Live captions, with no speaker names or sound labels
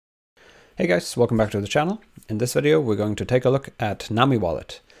Hey guys, welcome back to the channel. In this video, we're going to take a look at Nami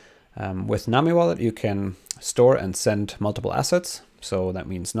Wallet. With Nami Wallet, you can store and send multiple assets. So that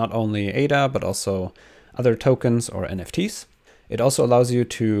means not only ADA, but also other tokens or NFTs. It also allows you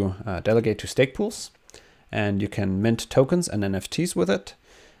to delegate to stake pools, and you can mint tokens and NFTs with it.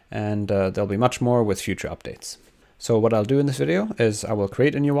 And there'll be much more with future updates. So what I'll do in this video is I will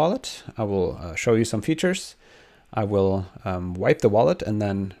create a new wallet. I will show you some features. I will wipe the wallet and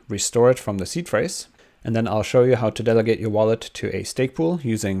then restore it from the seed phrase. And then I'll show you how to delegate your wallet to a stake pool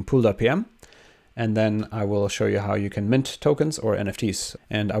using Pool.pm. And then I will show you how you can mint tokens or NFTs.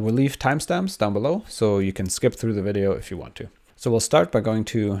 And I will leave timestamps down below so you can skip through the video if you want to. So we'll start by going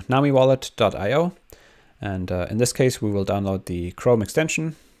to namiwallet.io. And in this case, we will download the Chrome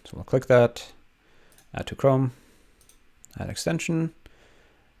extension. So we'll click that, add to Chrome, add extension.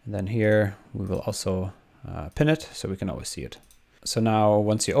 And then here we will also pin it so we can always see it. So now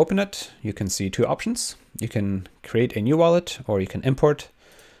once you open it, you can see two options. You can create a new wallet, or you can import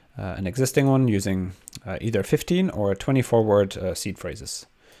an existing one using either 15 or 24 word seed phrases.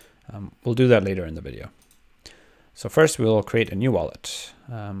 We'll do that later in the video. So first we'll create a new wallet.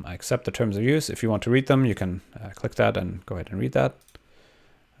 I accept the terms of use. If you want to read them, you can click that and go ahead and read that.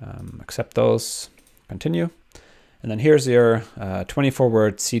 Accept those, continue. And then here's your 24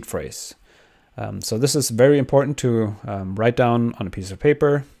 word seed phrase. So this is very important to write down on a piece of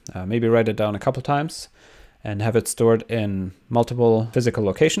paper, maybe write it down a couple times and have it stored in multiple physical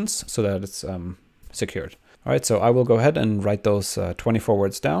locations so that it's secured. All right, so I will go ahead and write those 24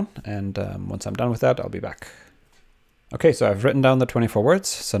 words down. And once I'm done with that, I'll be back. Okay, so I've written down the 24 words.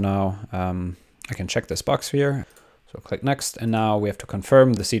 So now I can check this box here. So click next, and now we have to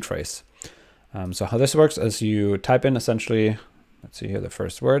confirm the seed phrase. So how this works is you type in essentially, let's see here, the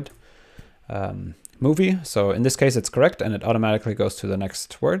first word. Movie. So in this case, it's correct and it automatically goes to the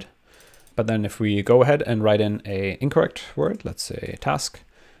next word. But then if we go ahead and write in a incorrect word, let's say task,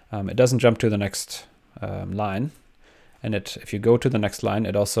 it doesn't jump to the next line. And if you go to the next line,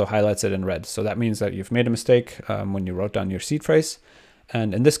 it also highlights it in red. So that means that you've made a mistake when you wrote down your seed phrase.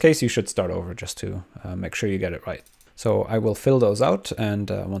 And in this case, you should start over just to make sure you get it right. So I will fill those out. And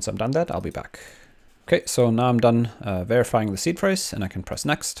once I'm done that, I'll be back. Okay, so now I'm done verifying the seed phrase, and I can press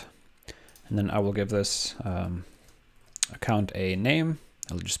next. And then I will give this account a name.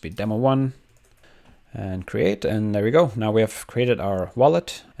 It'll just be demo1 and create. And there we go. Now we have created our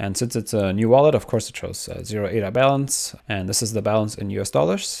wallet. And since it's a new wallet, of course, it shows 0 ADA balance. And this is the balance in US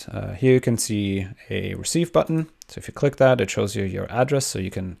dollars. Here you can see a receive button. So if you click that, it shows you your address. So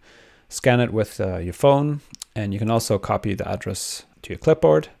you can scan it with your phone. And you can also copy the address to your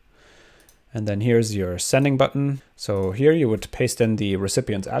clipboard. And then here's your sending button. So here you would paste in the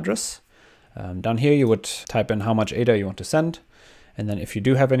recipient's address. Down here, you would type in how much ADA you want to send. And then if you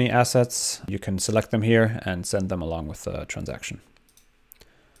do have any assets, you can select them here and send them along with the transaction.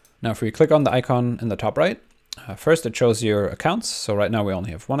 Now, if we click on the icon in the top right, first it shows your accounts. So right now we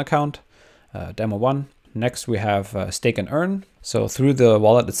only have one account, demo1. Next, we have stake and earn. So through the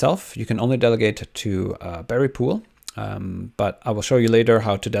wallet itself, you can only delegate to Berry Pool. But I will show you later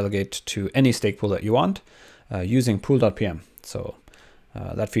how to delegate to any stake pool that you want using Pool.pm. So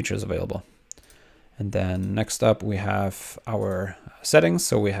that feature is available. And then next up, we have our settings.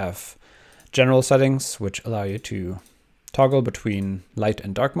 So we have general settings, which allow you to toggle between light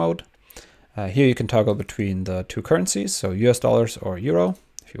and dark mode. Here you can toggle between the two currencies, so US dollars or euro,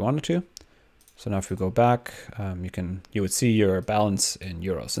 if you wanted to. So now if we go back, you would see your balance in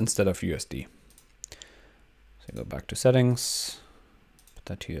euros instead of USD. So go back to settings, put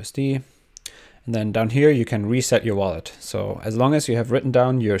that to USD. And then down here, you can reset your wallet. So as long as you have written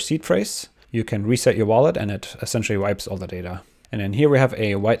down your seed phrase, you can reset your wallet and it essentially wipes all the data. And then here we have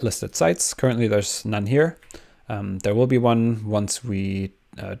a whitelisted sites. Currently, there's none here. There will be one once we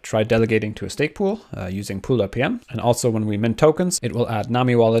try delegating to a stake pool using Pool.pm. And also when we mint tokens, it will add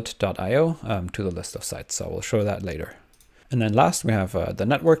namiwallet.io to the list of sites. So we'll show that later. And then last, we have the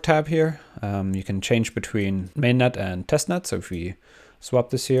network tab here. You can change between mainnet and testnet. So if we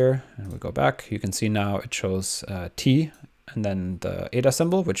swap this here and we go back, you can see now it shows T and then the ADA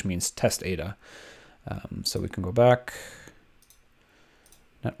symbol, which means test ADA. So we can go back,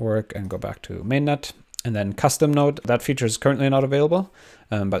 network, and go back to mainnet. And then custom node, that feature is currently not available,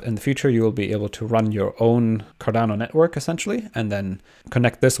 but in the future you will be able to run your own Cardano network essentially, and then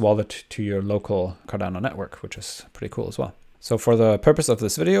connect this wallet to your local Cardano network, which is pretty cool as well. So for the purpose of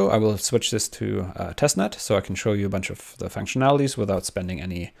this video, I will switch this to testnet so I can show you a bunch of the functionalities without spending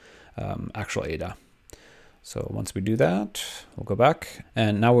any actual ADA. So once we do that, we'll go back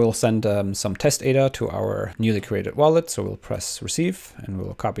and now we'll send some test ADA to our newly created wallet. So we'll press receive and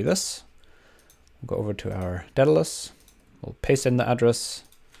we'll copy this. We'll go over to our Daedalus. We'll paste in the address.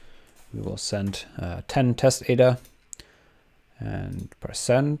 We will send 10 test ADA and press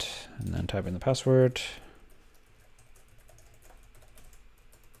send, and then type in the password.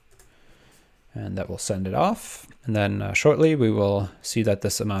 And that will send it off. And then shortly we will see that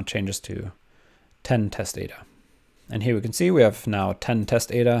this amount changes to 10 test ADA. And here we can see we have now 10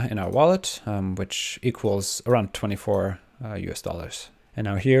 test ADA in our wallet, which equals around 24 US dollars. And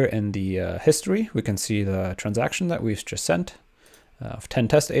now here in the history, we can see the transaction that we've just sent of 10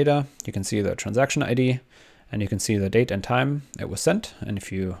 test ADA. You can see the transaction ID, and you can see the date and time it was sent. And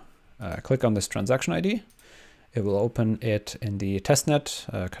if you click on this transaction ID, it will open it in the testnet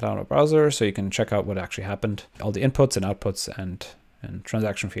Cardano browser, so you can check out what actually happened, all the inputs and outputs and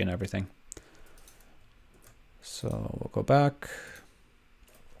transaction fee and everything. So we'll go back.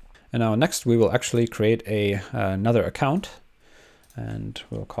 And now next we will actually create another account, and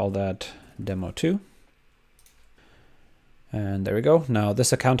we'll call that demo2. And there we go. Now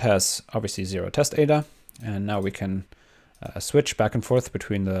this account has obviously 0 test ADA, and now we can switch back and forth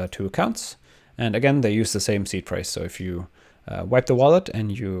between the two accounts. And again, they use the same seed phrase. So if you wipe the wallet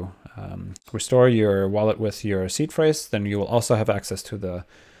and you restore your wallet with your seed phrase, then you will also have access to the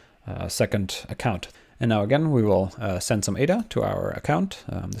second account. And now again, we will send some ADA to our account.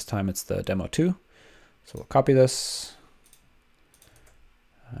 This time it's the demo2. So we'll copy this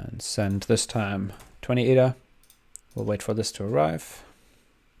and send this time 20 ADA. We'll wait for this to arrive.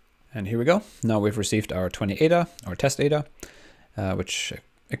 And here we go. Now we've received our 20 ADA, our test ADA, which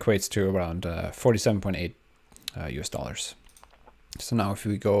equates to around 47.8 US dollars. So now if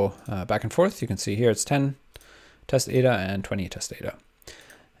we go back and forth, you can see here it's 10 test ADA and 20 test ADA.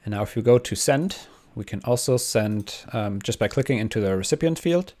 And now if we go to send, we can also send just by clicking into the recipient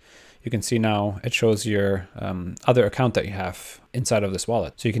field. You can see now it shows your other account that you have inside of this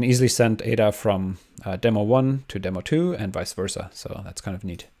wallet. So you can easily send ADA from demo1 to demo2 and vice versa. So that's kind of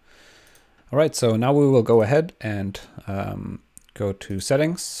neat. All right, so now we will go ahead and go to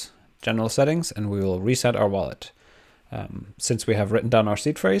settings, general settings, and we will reset our wallet. Since we have written down our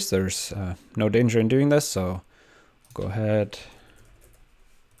seed phrase, there's no danger in doing this. So go ahead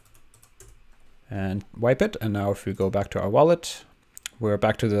and wipe it. And now if we go back to our wallet, we're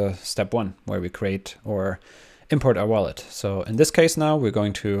back to the step 1 where we create or import our wallet. So in this case now we're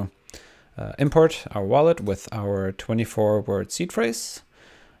going to import our wallet with our 24-word seed phrase.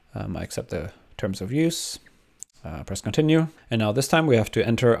 I accept the terms of use, press continue. And now this time we have to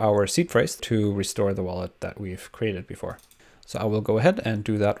enter our seed phrase to restore the wallet that we've created before. So I will go ahead and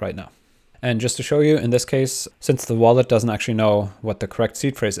do that right now. And just to show you, in this case, since the wallet doesn't actually know what the correct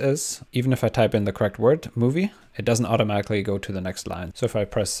seed phrase is, even if I type in the correct word, movie, it doesn't automatically go to the next line. So if I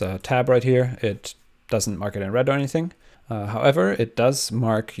press tab right here, it doesn't mark it in red or anything. However, it does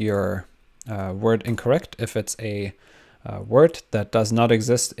mark your word incorrect if it's a word that does not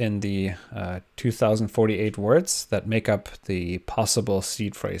exist in the 2048 words that make up the possible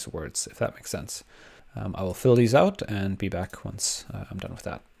seed phrase words, if that makes sense. I will fill these out and be back once I'm done with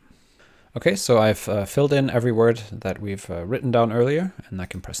that. Okay, so I've filled in every word that we've written down earlier, and I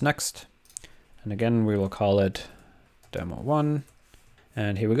can press next. And again, we will call it demo1.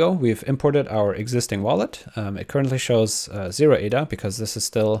 And here we go. We've imported our existing wallet. It currently shows 0 ADA because this is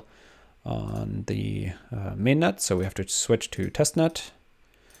still on the mainnet. So we have to switch to testnet.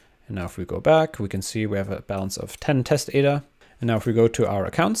 And now if we go back, we can see we have a balance of 10 test ADA. And now if we go to our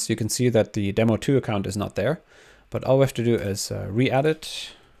accounts, you can see that the demo2 account is not there. But all we have to do is re-add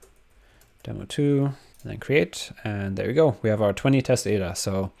it. Demo2, and then create, and there we go. We have our 20 test ADA.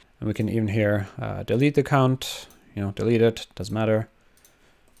 So and we can even here delete the account, delete it, doesn't matter.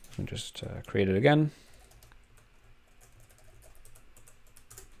 We can just create it again.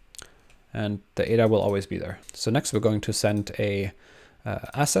 And the ADA will always be there. So next we're going to send a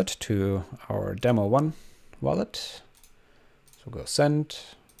asset to our demo1 wallet. So we'll go send,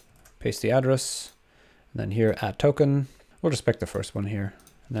 paste the address, and then here add token. We'll just pick the first one here.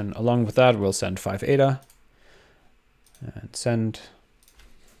 And then along with that, we'll send 5 ADA and send.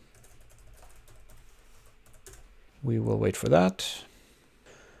 We will wait for that.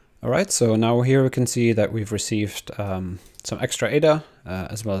 All right, so now here we can see that we've received some extra ADA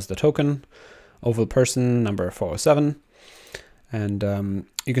as well as the token, oval person number 407. And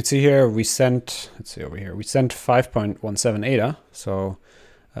you can see here we sent, let's see over here, we sent 5.17 ADA. So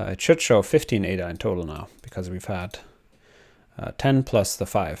it should show 15 ADA in total now because we've had 10 plus the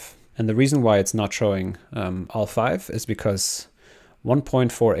 5. And the reason why it's not showing all 5 is because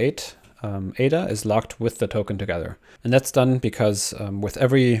 1.48 ADA is locked with the token together. And that's done because with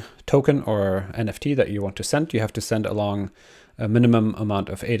every token or NFT that you want to send, you have to send along a minimum amount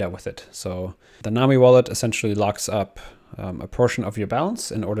of ADA with it. So the Nami wallet essentially locks up a portion of your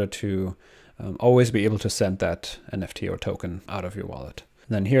balance in order to always be able to send that NFT or token out of your wallet.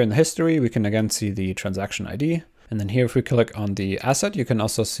 And then here in the history, we can again see the transaction ID. And then here, if we click on the asset, you can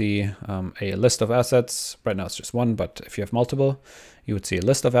also see a list of assets. Right now it's just one, but if you have multiple, you would see a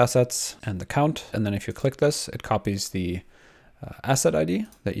list of assets and the count. And then if you click this, it copies the asset ID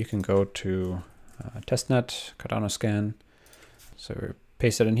that you can go to testnet, Cardano scan. So we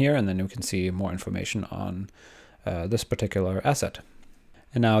paste it in here, and then you can see more information on this particular asset.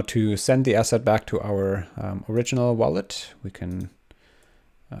 And now to send the asset back to our original wallet, we can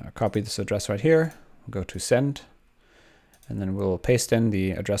copy this address right here, we'll go to send, and then we'll paste in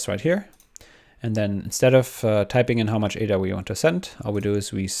the address right here. And then instead of typing in how much ADA we want to send, all we do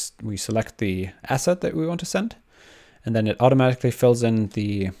is we select the asset that we want to send, and then it automatically fills in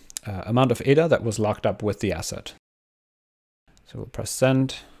the amount of ADA that was locked up with the asset. So we'll press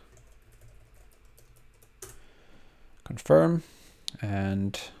send, confirm,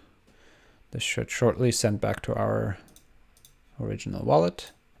 and this should shortly send back to our original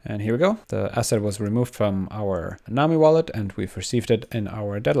wallet. And here we go. The asset was removed from our Nami wallet, and we've received it in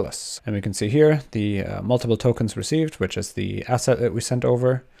our Daedalus. And we can see here the multiple tokens received, which is the asset that we sent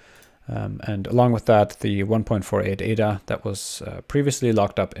over. And along with that, the 1.48 ADA that was previously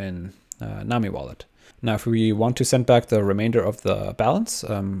locked up in Nami wallet. Now, if we want to send back the remainder of the balance,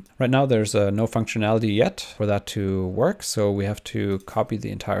 right now there's no functionality yet for that to work. So we have to copy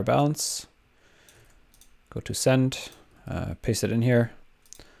the entire balance, go to send, paste it in here.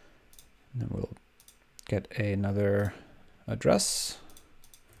 And then we'll get another address,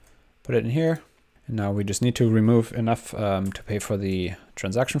 put it in here. And now we just need to remove enough to pay for the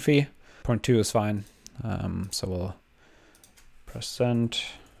transaction fee. 0.2 is fine. So we'll press send.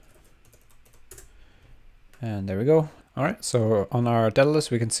 And there we go. All right, so on our Daedalus,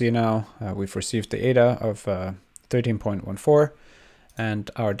 we can see now we've received the ADA of 13.14,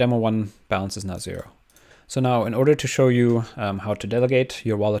 and our demo 1 balance is now 0. So now, in order to show you how to delegate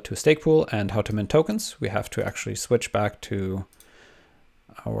your wallet to a stake pool and how to mint tokens, we have to actually switch back to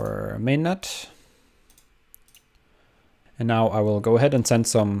our mainnet. And now I will go ahead and send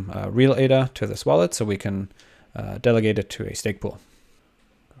some real ADA to this wallet so we can delegate it to a stake pool.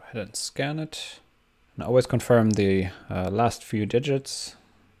 Go ahead and scan it. And always confirm the last few digits.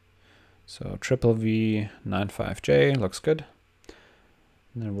 So V95J looks good.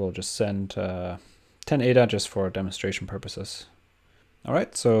 And then we'll just send 10 ADA just for demonstration purposes. All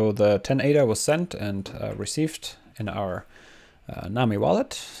right, so the 10 ADA was sent and received in our Nami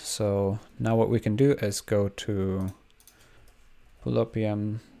wallet. So now what we can do is go to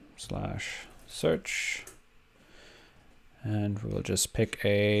Pool.pm/search, and we'll just pick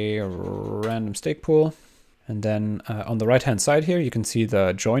a random stake pool. And then on the right hand side here, you can see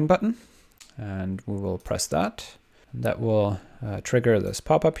the join button, and we will press that. That will trigger this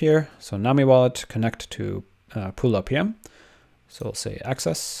pop-up here. So Nami Wallet connect to Pool.pm. So we'll say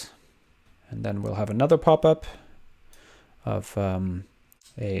access. And then we'll have another pop-up of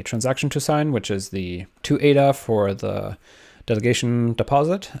a transaction to sign, which is the 2 ADA for the delegation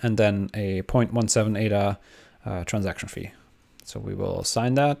deposit, and then a 0.17 ADA transaction fee. So we will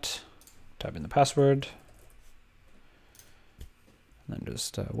sign that, type in the password, and then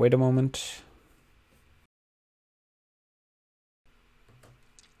just wait a moment.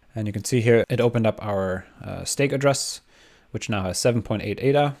 And you can see here, it opened up our stake address, which now has 7.8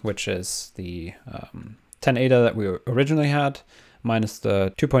 ADA, which is the 10 ADA that we originally had, minus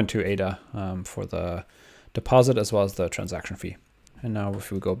the 2.2 ADA for the deposit as well as the transaction fee. And now if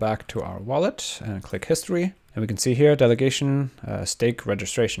we go back to our wallet and click history, and we can see here, delegation, stake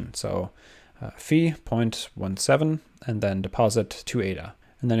registration. So fee 0.17, and then deposit 2 ADA.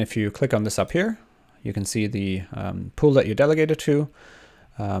 And then if you click on this up here, you can see the pool that you delegated to.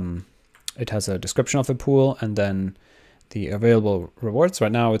 It has a description of the pool and then the available rewards.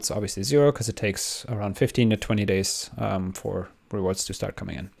 Right now it's obviously 0 because it takes around 15 to 20 days for rewards to start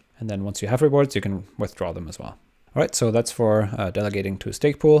coming in. And then once you have rewards, you can withdraw them as well. All right, so that's for delegating to a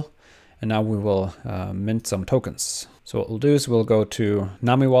stake pool. And now we will mint some tokens. So what we'll do is we'll go to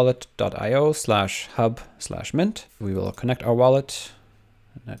namiwallet.io/hub/mint. We will connect our wallet,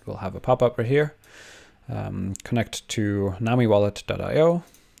 and that will have a pop-up right here. Connect to namiwallet.io,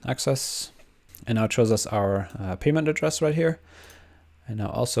 access, and now it shows us our payment address right here. And now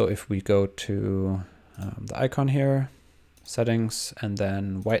also if we go to the icon here, settings, and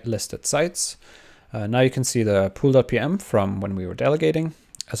then whitelisted sites, now you can see the Pool.pm from when we were delegating,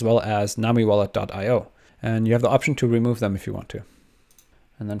 as well as namiwallet.io. And you have the option to remove them if you want to.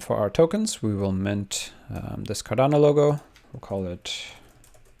 And then for our tokens, we will mint this Cardano logo. We'll call it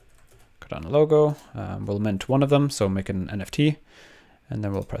Cardano logo. We'll mint one of them, so make an NFT, and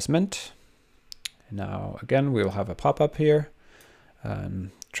then we'll press mint. And now again, we will have a pop-up here.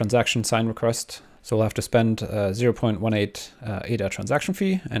 Transaction sign request. So we'll have to spend 0.18 ADA transaction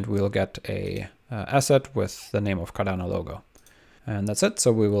fee, and we'll get a asset with the name of Cardano logo. And that's it.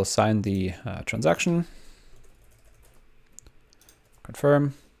 So we will sign the transaction,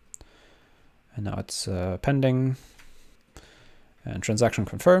 confirm, and now it's pending, and transaction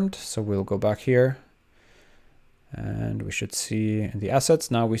confirmed. So we'll go back here, and we should see in the assets,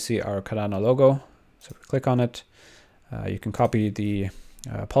 now we see our Cardano logo. So if we click on it, you can copy the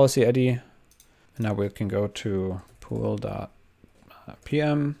policy ID, and now we can go to pool.pm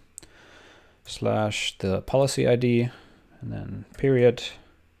 / the policy ID, and then period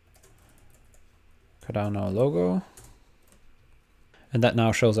Cardano logo. And that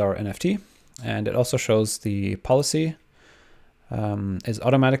now shows our NFT, and it also shows the policy is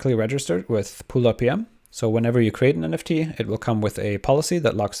automatically registered with Pool.pm. So whenever you create an NFT, it will come with a policy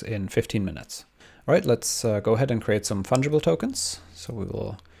that locks in 15 minutes. All right, let's go ahead and create some fungible tokens. So we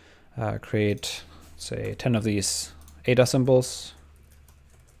will create, say, 10 of these ADA symbols.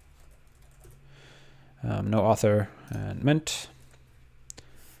 No author, and mint.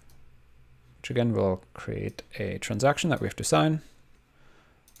 Which again will create a transaction that we have to sign.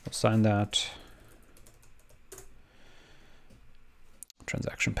 We'll sign that.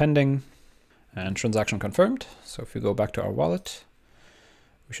 Transaction pending, and transaction confirmed. So if we go back to our wallet,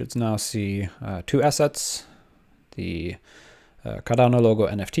 we should now see two assets, the Cardano logo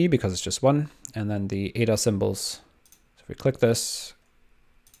NFT, because it's just one, and then the ADA symbols. So if we click this,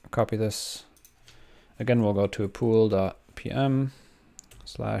 copy this, again, we'll go to pool.pm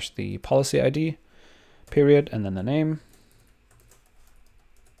 / the policy ID, period, and then the name.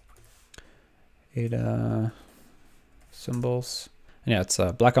 ADA symbols. And yeah, it's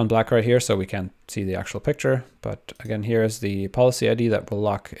black on black right here, so we can't see the actual picture. But again, here is the policy ID that will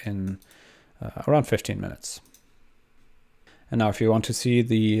lock in around 15 minutes. And now if you want to see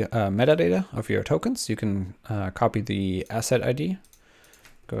the metadata of your tokens, you can copy the asset ID,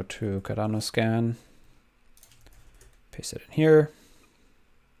 go to Cardano scan, paste it in here.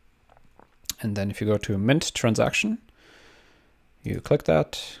 And then if you go to mint transaction, you click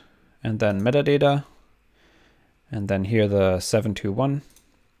that, and then metadata, and then here the 721.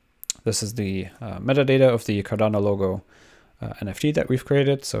 This is the metadata of the Cardano logo NFT that we've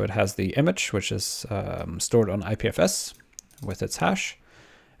created. So it has the image, which is stored on IPFS with its hash.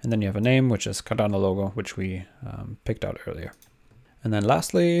 And then you have a name, which is Cardano logo, which we picked out earlier. And then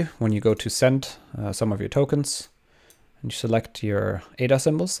lastly, when you go to send some of your tokens, and you select your ADA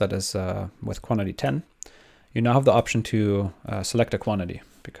symbols, that is with quantity 10, you now have the option to select a quantity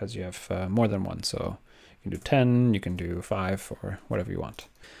because you have more than one. So you can do 10, you can do 5, or whatever you want.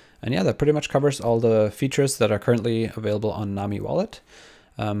 And yeah, that pretty much covers all the features that are currently available on Nami Wallet.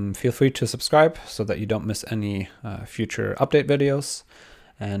 Feel free to subscribe so that you don't miss any future update videos.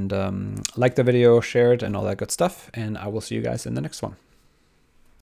 And like the video, share it, and all that good stuff. And I will see you guys in the next one.